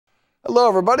Hello,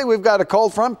 everybody. We've got a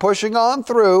cold front pushing on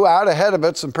through. Out ahead of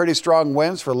it, some pretty strong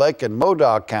winds for Lake and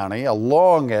Modoc County.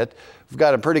 Along it, we've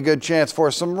got a pretty good chance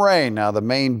for some rain. Now, the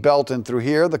main belt in through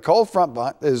here, the cold front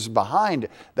is behind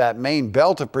that main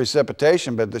belt of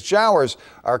precipitation, but the showers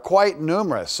are quite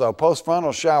numerous. So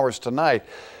post-frontal showers tonight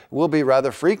will be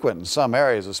rather frequent in some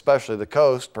areas, especially the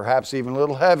coast, perhaps even a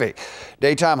little heavy.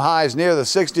 Daytime highs near the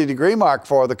 60-degree mark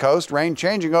for the coast, rain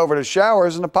changing over to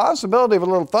showers and a possibility of a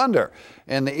little thunder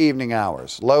in the evening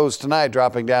hours. Lows tonight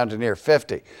dropping down to near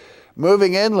 50.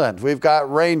 Moving inland, we've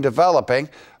got rain developing,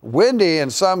 windy in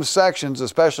some sections,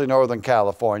 especially Northern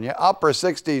California, upper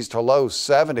 60s to low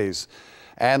 70s.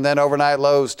 And then overnight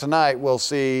lows tonight we'll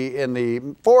see in the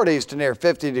 40s to near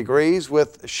 50 degrees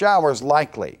with showers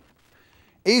likely.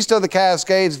 East of the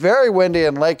Cascades, very windy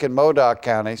in Lake and Modoc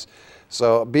counties,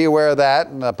 so be aware of that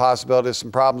and the possibility of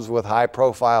some problems with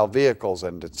high-profile vehicles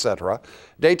and etc.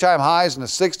 Daytime highs in the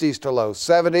 60s to low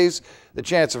 70s. The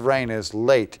chance of rain is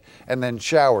late, and then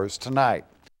showers tonight.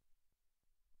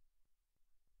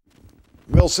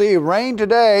 We'll see rain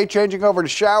today, changing over to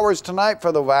showers tonight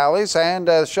for the valleys, and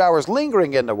showers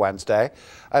lingering into Wednesday.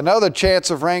 Another chance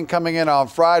of rain coming in on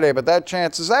Friday, but that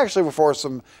chance is actually for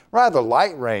some rather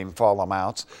light rainfall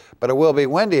amounts, but it will be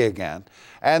windy again.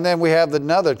 And then we have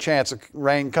another chance of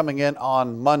rain coming in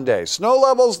on Monday. Snow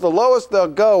levels, the lowest they'll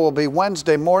go will be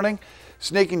Wednesday morning,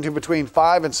 sneaking to between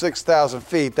 5,000 and 6,000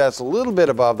 feet. That's a little bit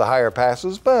above the higher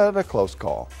passes, but a close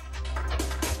call.